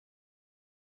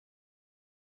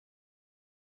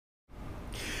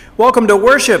Welcome to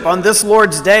worship on this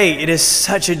Lord's Day. It is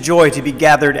such a joy to be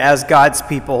gathered as God's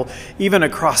people, even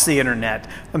across the internet.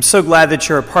 I'm so glad that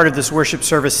you're a part of this worship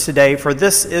service today, for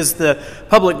this is the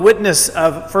public witness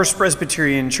of First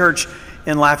Presbyterian Church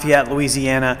in Lafayette,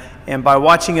 Louisiana. And by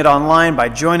watching it online, by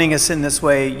joining us in this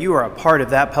way, you are a part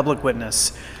of that public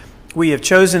witness. We have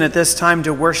chosen at this time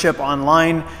to worship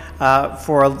online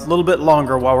for a little bit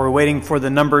longer while we're waiting for the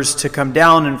numbers to come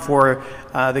down and for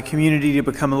the community to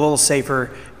become a little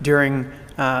safer during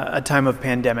a time of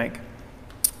pandemic.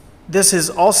 This is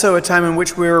also a time in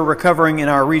which we're recovering in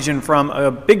our region from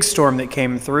a big storm that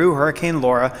came through, Hurricane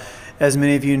Laura, as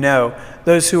many of you know.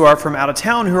 Those who are from out of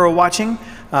town who are watching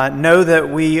know that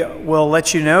we will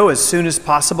let you know as soon as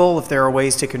possible if there are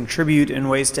ways to contribute and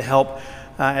ways to help,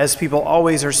 as people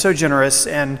always are so generous,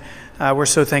 and we're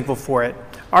so thankful for it.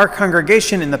 Our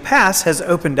congregation in the past has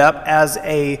opened up as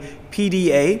a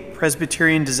PDA,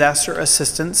 Presbyterian Disaster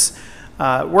Assistance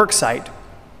work site.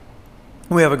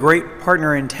 We have a great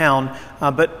partner in town,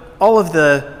 but all of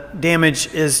the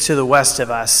damage is to the west of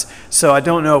us, so I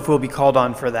don't know if we'll be called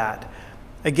on for that.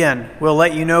 Again, we'll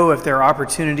let you know if there are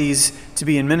opportunities to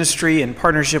be in ministry in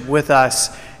partnership with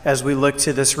us as we look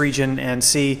to this region and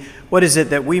see what is it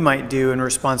that we might do in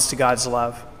response to God's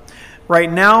love.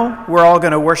 Right now, we're all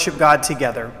going to worship God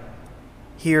together.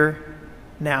 Here,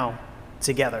 now,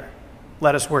 together.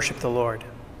 Let us worship the Lord.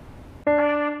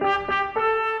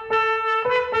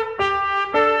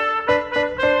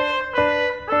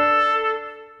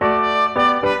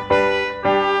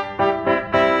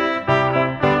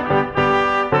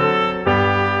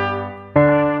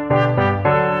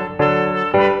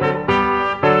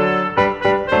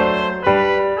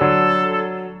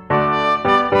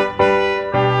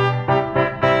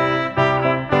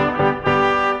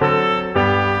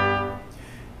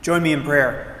 Join me in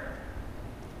prayer.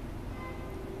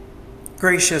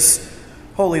 Gracious,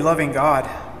 holy, loving God,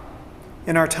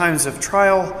 in our times of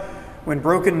trial, when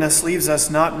brokenness leaves us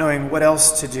not knowing what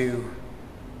else to do,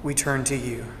 we turn to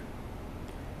you.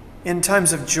 In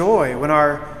times of joy, when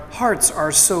our hearts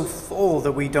are so full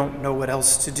that we don't know what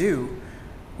else to do,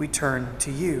 we turn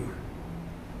to you.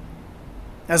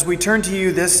 As we turn to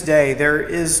you this day, there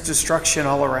is destruction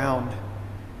all around,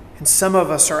 and some of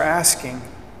us are asking,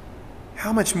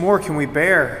 how much more can we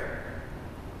bear?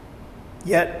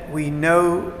 Yet we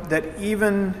know that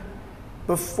even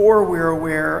before we're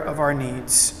aware of our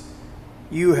needs,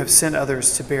 you have sent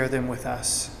others to bear them with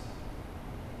us.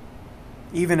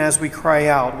 Even as we cry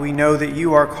out, we know that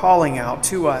you are calling out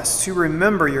to us to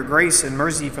remember your grace and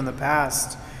mercy from the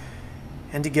past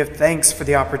and to give thanks for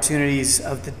the opportunities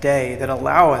of the day that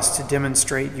allow us to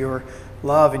demonstrate your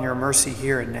love and your mercy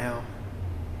here and now.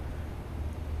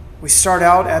 We start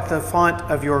out at the font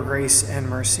of your grace and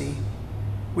mercy.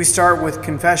 We start with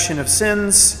confession of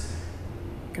sins,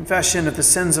 confession of the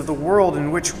sins of the world in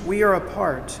which we are a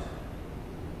part.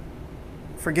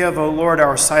 Forgive, O Lord,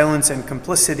 our silence and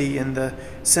complicity in the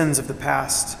sins of the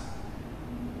past.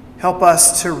 Help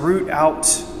us to root out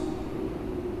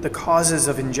the causes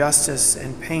of injustice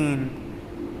and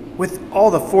pain with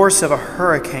all the force of a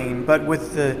hurricane, but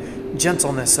with the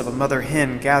gentleness of a mother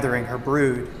hen gathering her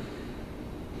brood.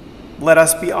 Let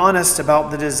us be honest about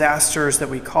the disasters that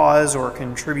we cause or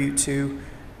contribute to.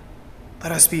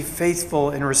 Let us be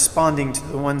faithful in responding to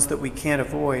the ones that we can't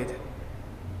avoid.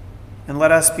 And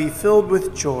let us be filled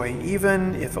with joy,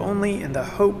 even if only in the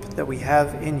hope that we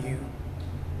have in you.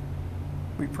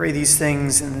 We pray these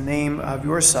things in the name of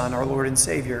your Son, our Lord and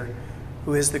Savior,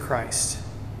 who is the Christ.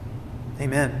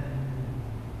 Amen.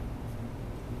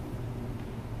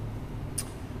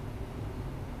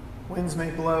 Winds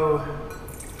may blow,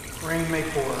 rain may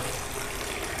pour,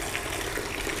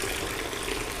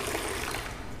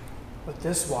 but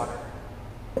this water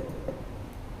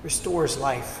restores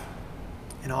life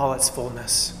in all its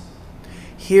fullness.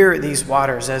 Hear these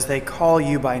waters as they call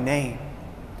you by name,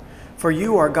 for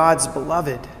you are God's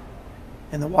beloved,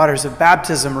 and the waters of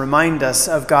baptism remind us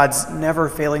of God's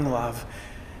never-failing love,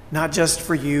 not just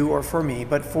for you or for me,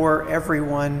 but for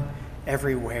everyone,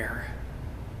 everywhere.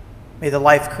 May the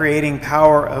life-creating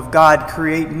power of God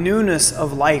create newness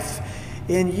of life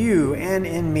in you and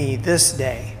in me this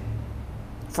day.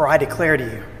 For I declare to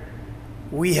you,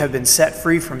 we have been set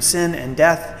free from sin and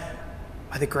death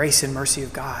by the grace and mercy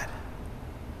of God.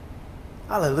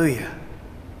 Hallelujah.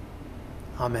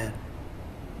 Amen.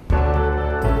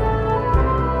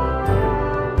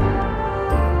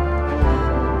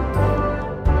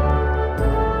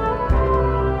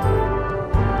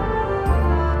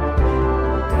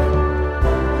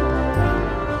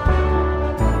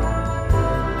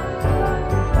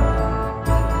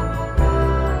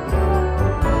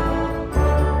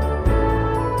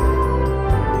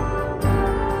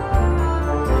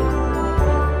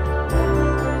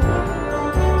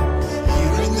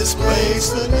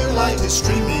 is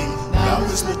streaming, now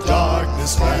is the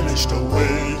darkness vanished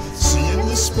away. See in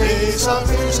the space our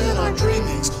fears and our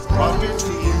dreamings, brought near to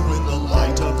you in the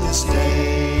light of this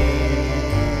day.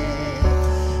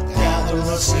 Gather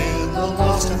us in the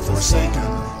lost and forsaken,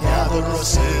 gather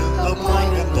us in the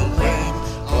blind and the lame.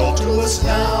 Call to us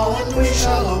now and we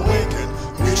shall awaken,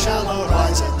 we shall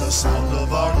arise at the sound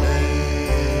of our name.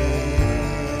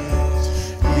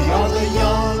 We are the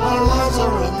young, our lives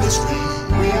are a mystery,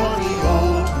 we are the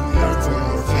old who yearn for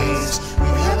your face.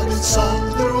 We have been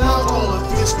sung throughout all of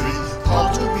history,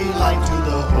 called to be light to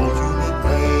the whole human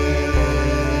race.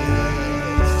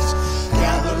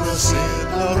 Gather us in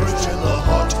the rich and the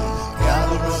haughty,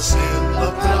 gather us in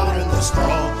the proud and the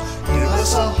strong. Give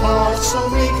us a heart so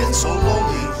meek and so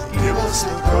lowly, give us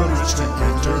the courage to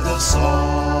enter the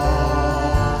song.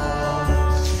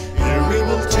 Here we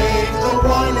will take the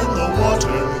wine and the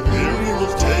water, here we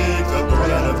will take the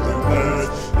bread of the earth.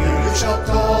 Here you shall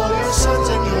call your sons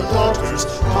and your daughters,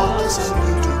 call us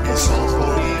anew to be salt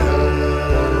for the earth.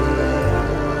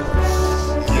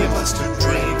 Give us to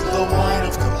drink the wine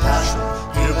of compassion,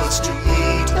 give us to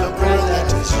eat the bread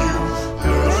that is you.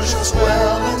 Nourish us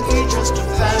well and teach us to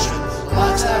fashion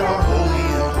lives that are holy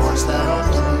and hearts that are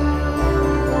true.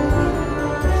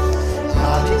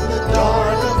 Not in the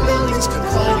dark of buildings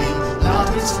confining, not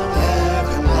in some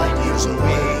heaven light years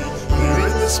away. Here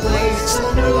in this place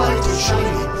the new light is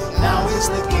shining, now is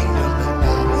the kingdom and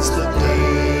now is the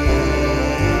day.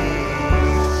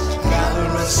 Gather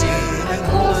us in and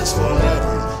hold us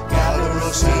forever, gather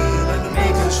us in and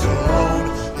make us your own.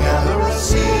 Gather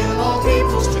us in, all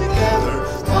peoples together,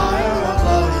 fire of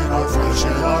love in our flesh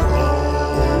and our bone.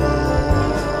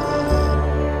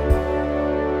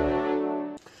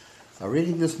 Our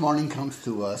reading this morning comes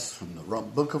to us from the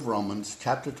book of Romans,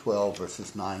 chapter 12,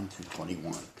 verses 9 to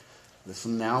 21.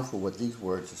 Listen now for what these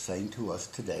words are saying to us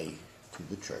today, to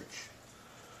the church.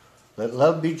 Let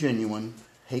love be genuine,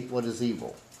 hate what is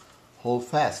evil, hold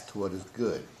fast to what is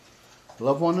good.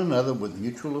 Love one another with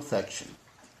mutual affection,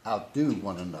 outdo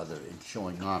one another in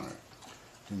showing honor.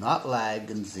 Do not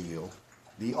lag in zeal,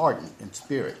 be ardent in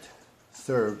spirit,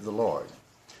 serve the Lord.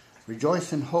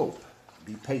 Rejoice in hope,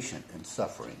 be patient in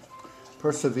suffering,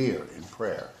 persevere in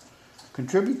prayer.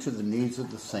 Contribute to the needs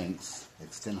of the saints,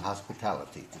 extend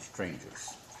hospitality to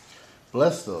strangers.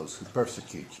 Bless those who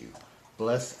persecute you,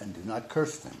 bless and do not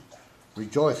curse them.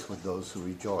 Rejoice with those who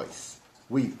rejoice,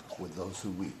 weep with those who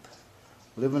weep.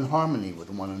 Live in harmony with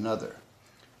one another.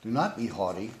 Do not be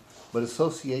haughty, but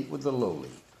associate with the lowly.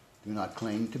 Do not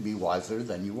claim to be wiser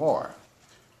than you are.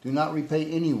 Do not repay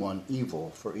anyone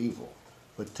evil for evil,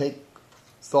 but take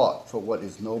thought for what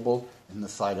is noble in the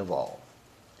sight of all.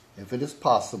 If it is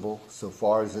possible, so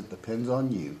far as it depends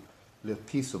on you, live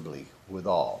peaceably with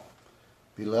all.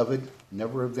 Beloved,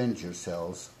 never avenge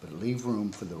yourselves, but leave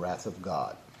room for the wrath of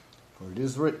God. For it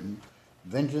is written,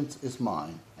 vengeance is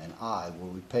mine, and I will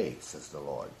repay, says the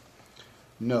Lord.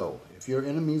 No, if your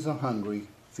enemies are hungry,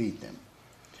 feed them.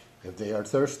 If they are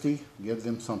thirsty, give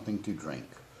them something to drink.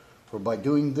 For by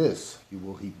doing this, you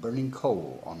will heap burning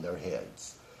coal on their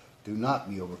heads. Do not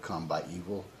be overcome by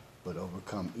evil, but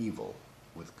overcome evil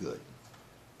with good.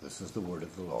 This is the word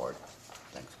of the Lord.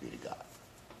 Thanks be to God.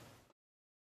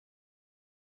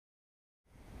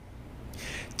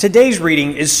 Today's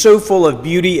reading is so full of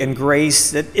beauty and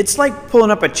grace that it's like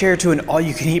pulling up a chair to an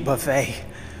all-you-can-eat buffet.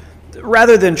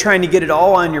 Rather than trying to get it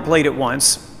all on your plate at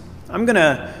once, I'm going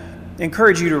to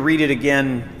encourage you to read it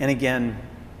again and again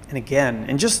and again,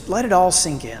 and just let it all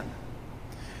sink in.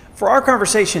 For our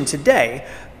conversation today,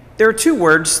 there are two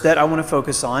words that I want to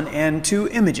focus on and two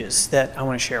images that I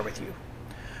want to share with you.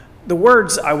 The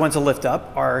words I want to lift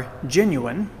up are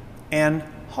genuine and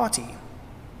haughty.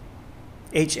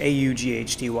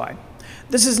 H-A-U-G-H-T-Y.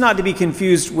 This is not to be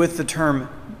confused with the term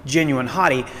genuine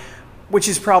hottie, which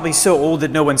is probably so old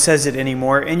that no one says it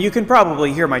anymore, and you can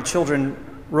probably hear my children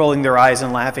rolling their eyes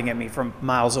and laughing at me from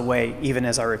miles away, even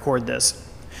as I record this.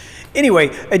 Anyway,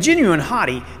 a genuine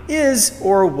hottie is,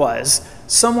 or was,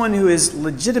 someone who is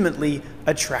legitimately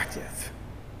attractive.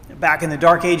 Back in the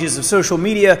dark ages of social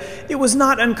media, it was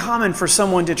not uncommon for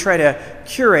someone to try to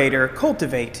curate or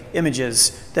cultivate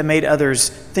images that made others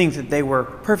think that they were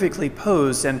perfectly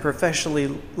posed and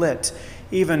professionally lit,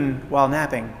 even while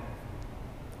napping.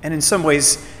 And in some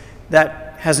ways,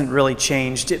 that hasn't really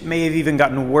changed. It may have even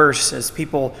gotten worse as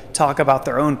people talk about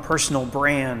their own personal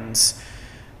brands.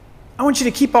 I want you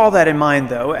to keep all that in mind,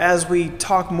 though, as we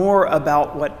talk more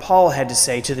about what Paul had to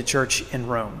say to the church in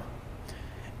Rome.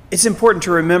 It's important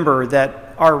to remember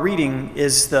that our reading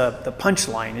is the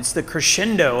punchline. It's the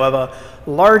crescendo of a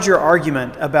larger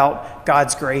argument about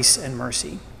God's grace and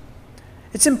mercy.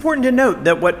 It's important to note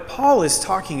that what Paul is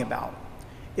talking about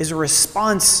is a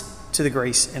response to the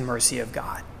grace and mercy of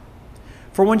God.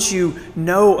 For once you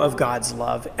know of God's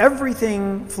love,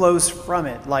 everything flows from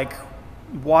it, like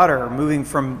water moving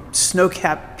from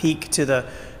snow-capped peak to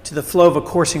the flow of a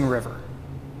coursing river.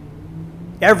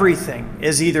 Everything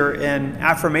is either an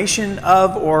affirmation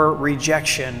of or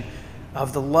rejection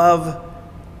of the love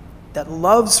that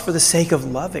loves for the sake of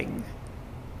loving.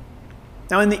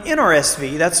 Now, in the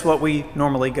NRSV, that's what we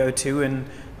normally go to in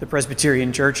the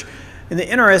Presbyterian Church. In the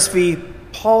NRSV,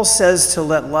 Paul says to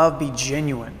let love be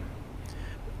genuine.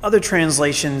 Other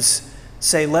translations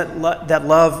say that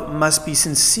love must be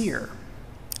sincere,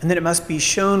 and that it must be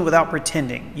shown without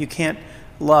pretending. You can't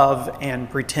love and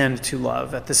pretend to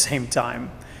love at the same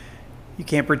time. You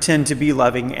can't pretend to be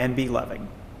loving and be loving.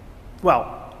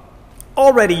 Well,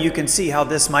 already you can see how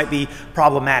this might be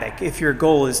problematic if your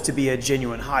goal is to be a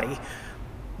genuine hottie,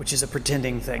 which is a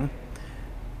pretending thing.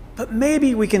 But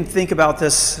maybe we can think about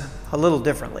this a little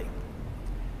differently.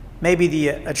 Maybe the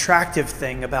attractive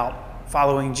thing about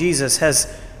following Jesus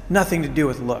has nothing to do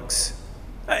with looks,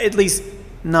 at least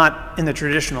not in the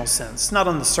traditional sense, not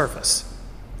on the surface.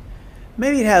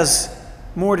 Maybe it has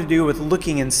more to do with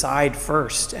looking inside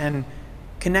first and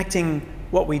connecting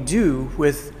what we do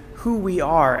with who we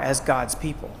are as God's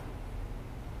people.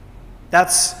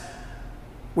 That's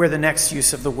where the next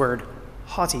use of the word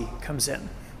haughty comes in.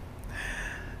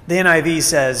 The NIV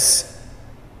says,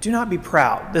 do not be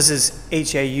proud. This is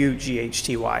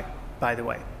Haughty, by the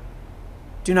way.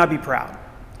 Do not be proud.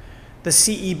 The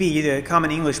CEB, the Common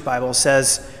English Bible,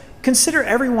 says, consider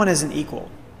everyone as an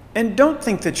equal, and don't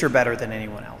think that you're better than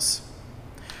anyone else.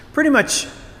 Pretty much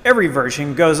every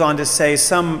version goes on to say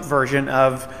some version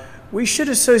of, we should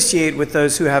associate with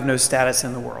those who have no status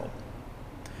in the world.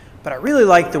 But I really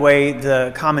like the way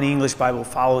the Common English Bible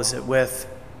follows it with,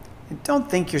 and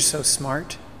don't think you're so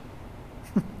smart.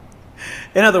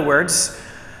 In other words,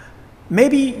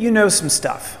 maybe you know some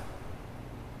stuff,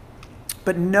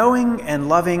 but knowing and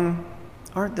loving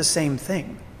aren't the same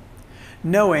thing.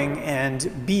 Knowing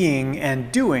and being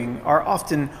and doing are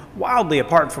often wildly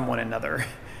apart from one another.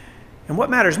 And what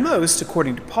matters most,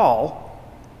 according to Paul,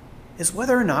 is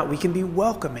whether or not we can be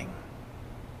welcoming.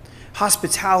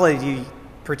 Hospitality,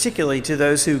 particularly to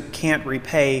those who can't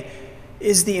repay,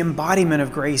 is the embodiment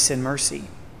of grace and mercy.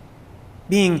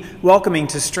 Being welcoming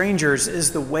to strangers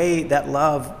is the way that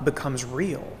love becomes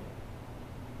real.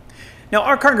 Now,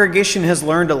 our congregation has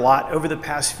learned a lot over the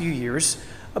past few years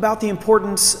about the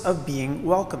importance of being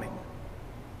welcoming,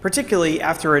 particularly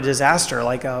after a disaster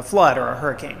like a flood or a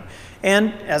hurricane.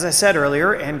 And as I said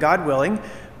earlier, and God willing,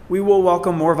 we will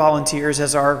welcome more volunteers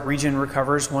as our region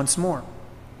recovers once more.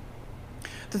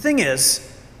 The thing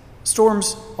is,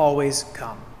 storms always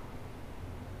come.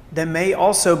 They may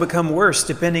also become worse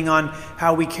depending on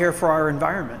how we care for our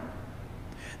environment.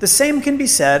 The same can be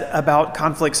said about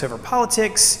conflicts over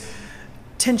politics,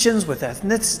 tensions with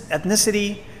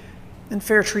ethnicity, and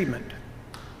fair treatment.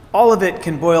 All of it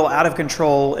can boil out of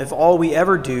control if all we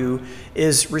ever do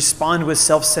is respond with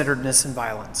self-centeredness and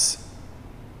violence.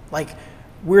 Like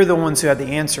we're the ones who have the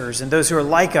answers, and those who are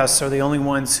like us are the only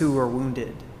ones who are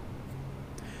wounded.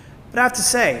 But I have to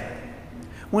say,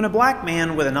 when a black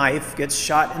man with a knife gets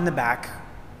shot in the back,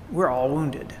 we're all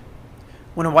wounded.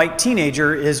 When a white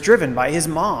teenager is driven by his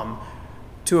mom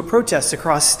to a protest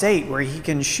across state where he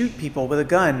can shoot people with a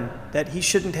gun that he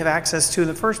shouldn't have access to in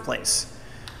the first place,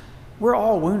 we're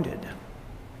all wounded.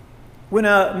 When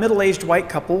a middle-aged white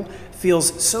couple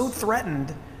feels so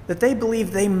threatened that they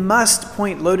believe they must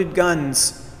point loaded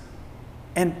guns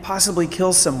and possibly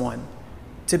kill someone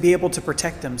to be able to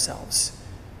protect themselves,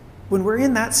 when we're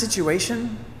in that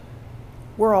situation,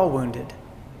 we're all wounded.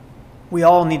 We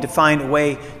all need to find a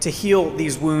way to heal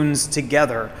these wounds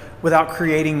together without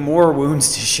creating more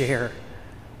wounds to share.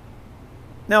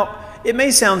 Now, it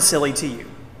may sound silly to you,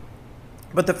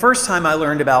 but the first time I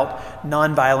learned about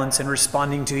nonviolence and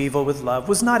responding to evil with love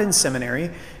was not in seminary.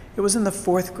 It was in the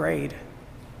 4th grade.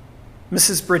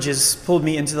 Mrs. Bridges pulled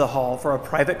me into the hall for a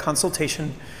private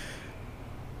consultation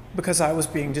because I was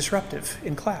being disruptive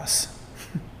in class.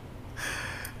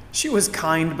 She was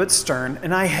kind but stern,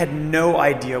 and I had no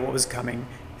idea what was coming,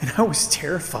 and I was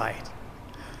terrified.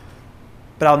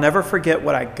 But I'll never forget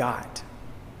what I got.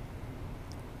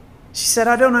 She said,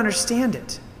 I don't understand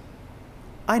it.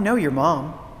 I know your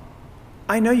mom.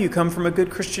 I know you come from a good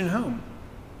Christian home.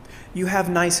 You have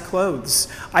nice clothes.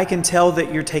 I can tell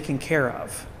that you're taken care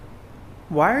of.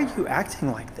 Why are you acting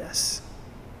like this?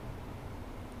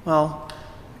 Well,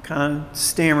 I kind of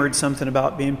stammered something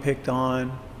about being picked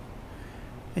on.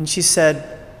 And she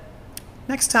said,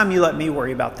 next time you let me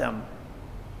worry about them,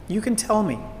 you can tell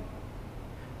me.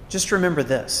 Just remember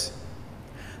this.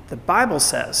 The Bible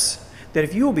says that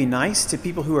if you will be nice to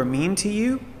people who are mean to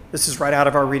you, this is right out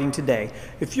of our reading today,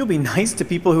 if you'll be nice to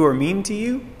people who are mean to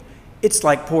you, it's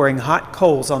like pouring hot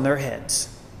coals on their heads.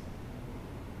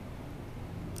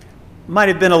 Might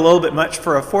have been a little bit much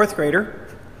for a fourth grader,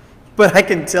 but I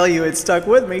can tell you it stuck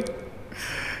with me.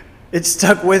 It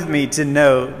stuck with me to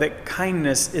know that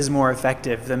kindness is more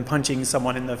effective than punching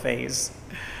someone in the face,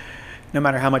 no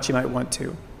matter how much you might want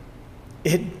to.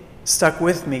 It stuck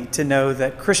with me to know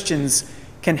that Christians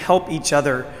can help each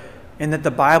other and that the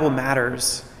Bible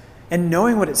matters. And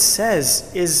knowing what it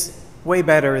says is way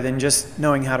better than just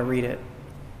knowing how to read it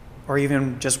or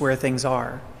even just where things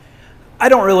are. I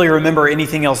don't really remember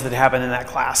anything else that happened in that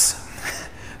class,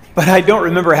 but I don't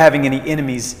remember having any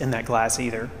enemies in that class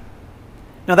either.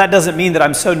 Now, that doesn't mean that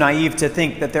I'm so naive to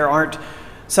think that there aren't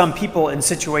some people in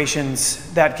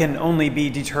situations that can only be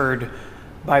deterred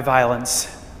by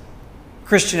violence.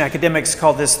 Christian academics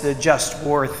call this the just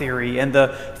war theory, and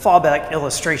the fallback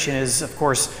illustration is, of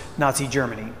course, Nazi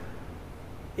Germany.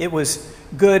 It was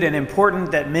good and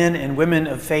important that men and women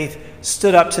of faith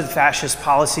stood up to the fascist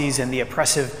policies and the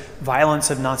oppressive violence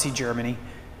of Nazi Germany.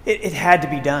 It had to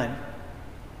be done.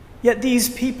 Yet these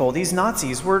people, these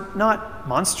Nazis, were not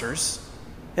monsters.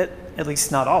 At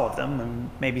least not all of them, and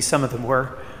maybe some of them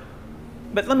were.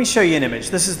 But let me show you an image.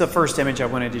 This is the first image I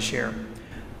wanted to share.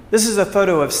 This is a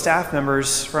photo of staff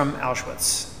members from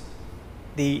Auschwitz,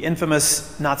 the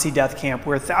infamous Nazi death camp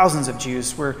where thousands of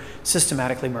Jews were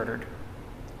systematically murdered.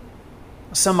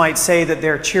 Some might say that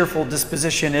their cheerful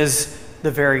disposition is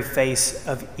the very face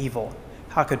of evil.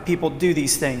 How could people do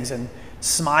these things and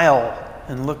smile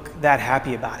and look that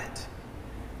happy about it?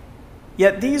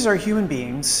 Yet these are human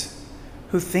beings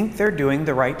who think they're doing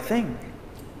the right thing.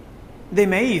 They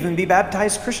may even be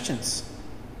baptized Christians.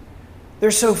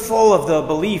 They're so full of the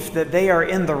belief that they are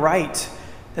in the right,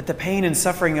 that the pain and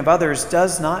suffering of others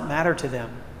does not matter to them.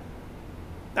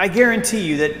 I guarantee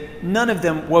you that none of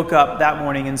them woke up that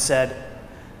morning and said,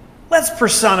 "Let's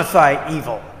personify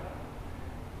evil."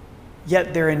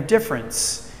 Yet their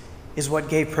indifference is what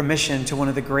gave permission to one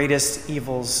of the greatest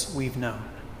evils we've known.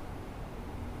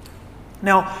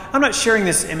 Now, I'm not sharing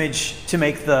this image to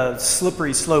make the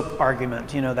slippery slope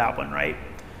argument, you know that one, right?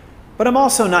 But I'm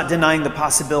also not denying the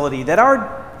possibility that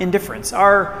our indifference,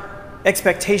 our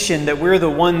expectation that we're the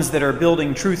ones that are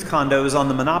building truth condos on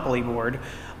the Monopoly board,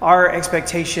 our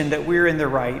expectation that we're in the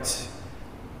right,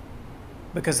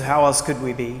 because how else could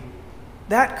we be,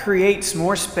 that creates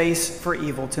more space for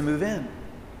evil to move in.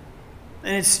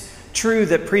 And it's true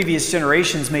that previous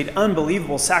generations made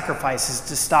unbelievable sacrifices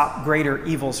to stop greater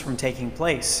evils from taking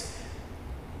place.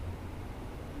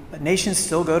 But nations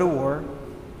still go to war,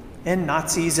 and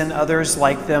Nazis and others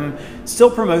like them still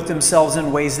promote themselves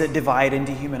in ways that divide and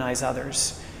dehumanize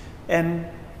others, and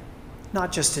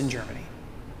not just in Germany.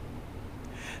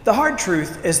 The hard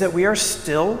truth is that we are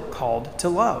still called to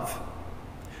love.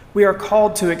 We are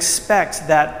called to expect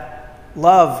that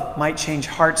love might change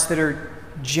hearts that are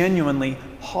genuinely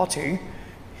haughty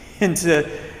into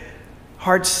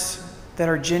hearts that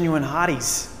are genuine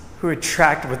hotties who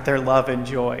attract with their love and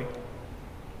joy.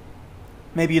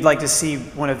 Maybe you'd like to see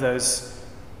one of those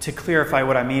to clarify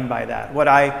what I mean by that, what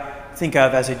I think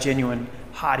of as a genuine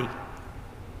hottie.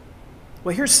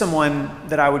 Well, here's someone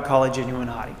that I would call a genuine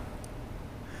hottie.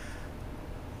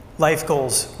 Life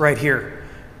goals right here.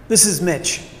 This is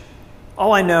Mitch.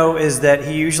 All I know is that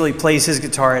he usually plays his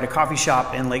guitar at a coffee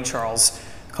shop in Lake Charles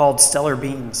called Stellar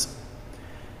Beans.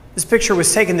 This picture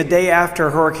was taken the day after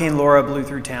Hurricane Laura blew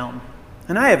through town.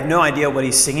 And I have no idea what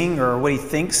he's singing or what he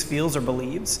thinks, feels, or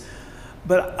believes.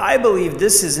 But I believe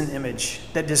this is an image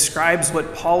that describes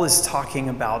what Paul is talking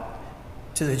about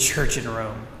to the church in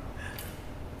Rome.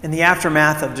 In the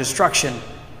aftermath of destruction,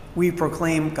 we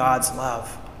proclaim God's love.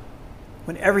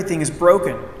 When everything is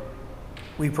broken,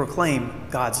 we proclaim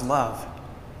God's love.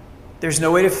 There's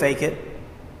no way to fake it.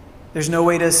 There's no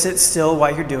way to sit still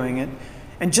while you're doing it.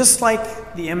 And just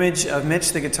like the image of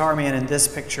Mitch the guitar man in this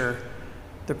picture,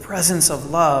 the presence of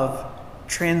love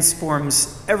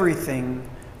transforms everything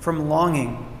from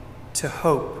longing to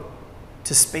hope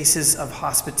to spaces of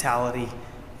hospitality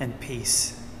and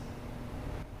peace.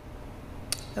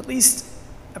 At least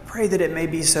I pray that it may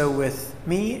be so with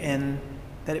me and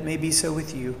that it may be so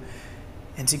with you.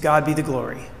 And to God be the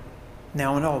glory,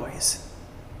 now and always.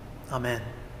 Amen.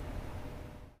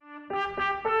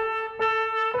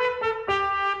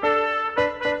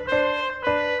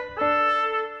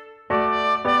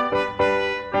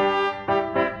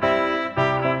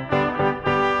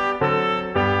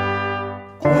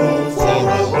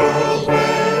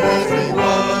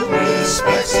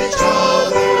 Respects each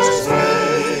other's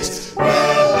ways, where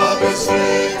love is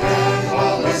free and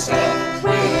all is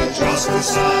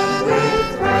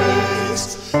with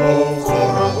grace. Oh,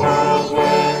 for a world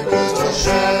where goods are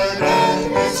shared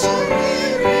and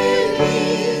misery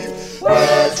relieved,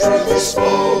 where truth is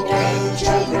spoken,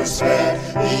 children spared,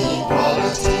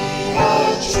 equality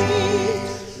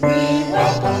achieved. We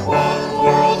welcome one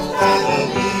world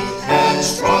family and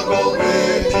struggle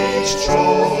with each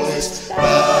choice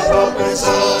that opens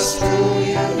us to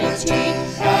unity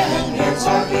and gives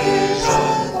our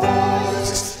vision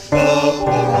voice. The poor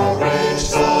are rich,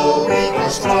 the weak are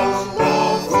strong, the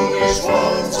foolish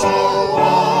ones are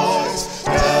wise.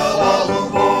 Tell all who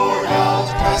mourn out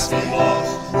past belong,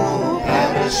 who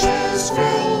perishes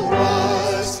will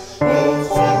rise. Oh,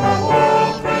 for a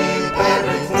world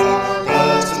preparing for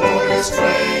God's glorious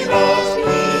reign of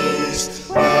peace,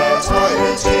 where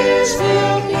tired tears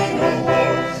will be no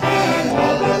more, and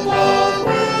all but love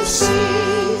will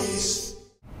cease.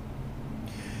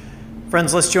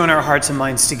 Friends, let's join our hearts and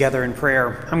minds together in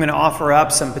prayer. I'm going to offer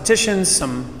up some petitions,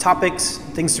 some topics,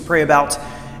 things to pray about,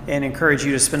 and encourage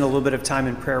you to spend a little bit of time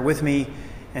in prayer with me.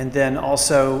 And then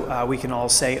also we can all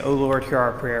say, "O Lord, hear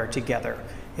our prayer," together,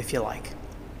 if you like.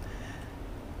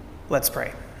 Let's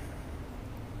pray.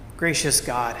 Gracious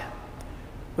God,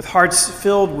 with hearts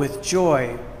filled with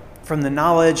joy from the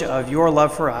knowledge of your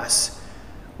love for us,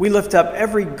 we lift up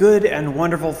every good and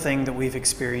wonderful thing that we've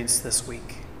experienced this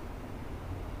week.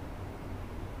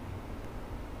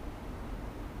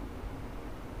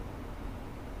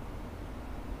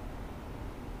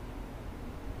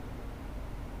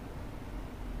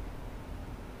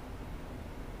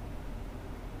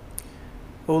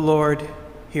 O Lord,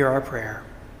 hear our prayer.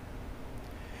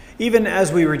 Even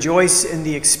as we rejoice in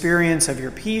the experience of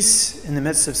your peace in the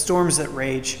midst of storms that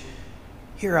rage,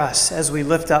 hear us as we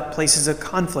lift up places of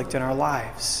conflict in our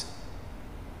lives.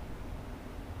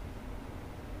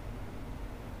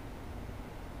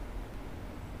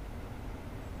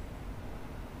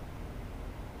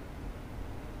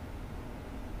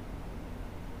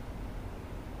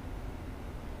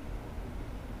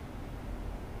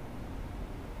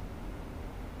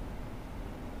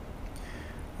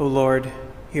 O Lord,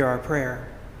 hear our prayer.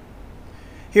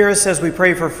 Hear us as we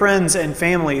pray for friends and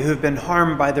family who have been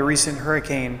harmed by the recent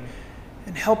hurricane,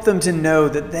 and help them to know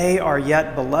that they are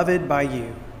yet beloved by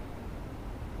you.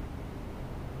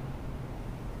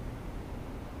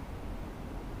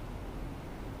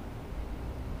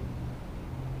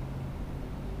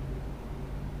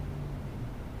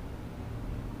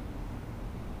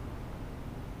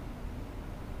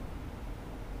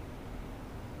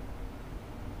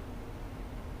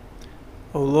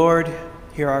 O Lord,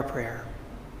 hear our prayer.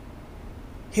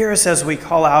 Hear us as we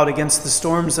call out against the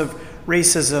storms of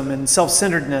racism and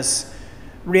self-centeredness,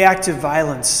 reactive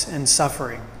violence and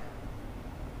suffering.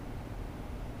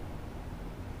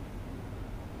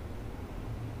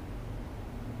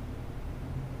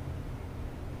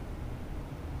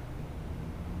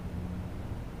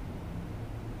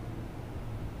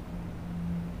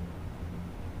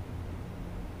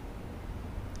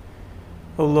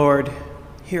 O Lord,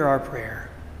 hear our prayer.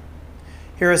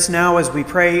 Hear us now as we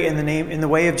pray in the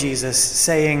way of Jesus,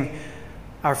 saying,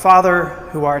 Our Father,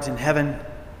 who art in heaven,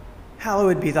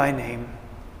 hallowed be thy name.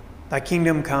 Thy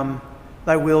kingdom come,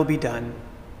 thy will be done,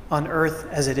 on earth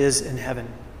as it is in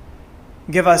heaven.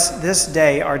 Give us this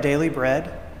day our daily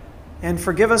bread, and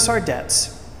forgive us our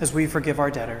debts as we forgive our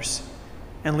debtors.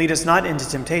 And lead us not into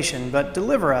temptation, but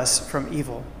deliver us from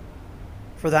evil.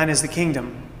 For thine is the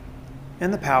kingdom,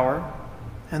 and the power,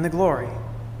 and the glory,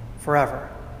 forever.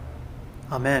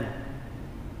 Amen.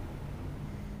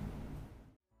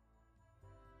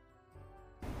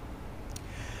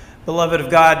 Beloved of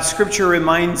God, Scripture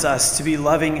reminds us to be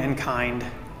loving and kind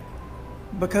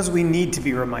because we need to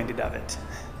be reminded of it.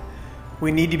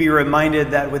 We need to be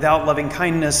reminded that without loving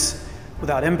kindness,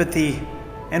 without empathy,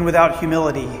 and without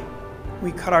humility,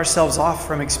 we cut ourselves off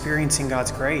from experiencing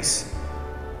God's grace.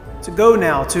 So go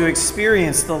now to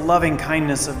experience the loving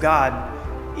kindness of God,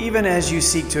 even as you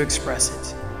seek to express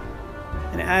it.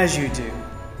 And as you do,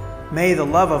 may the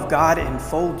love of God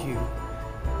enfold you.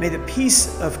 May the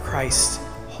peace of Christ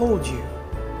hold you.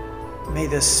 May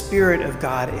the Spirit of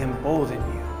God embolden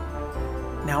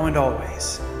you, now and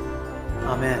always.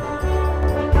 Amen.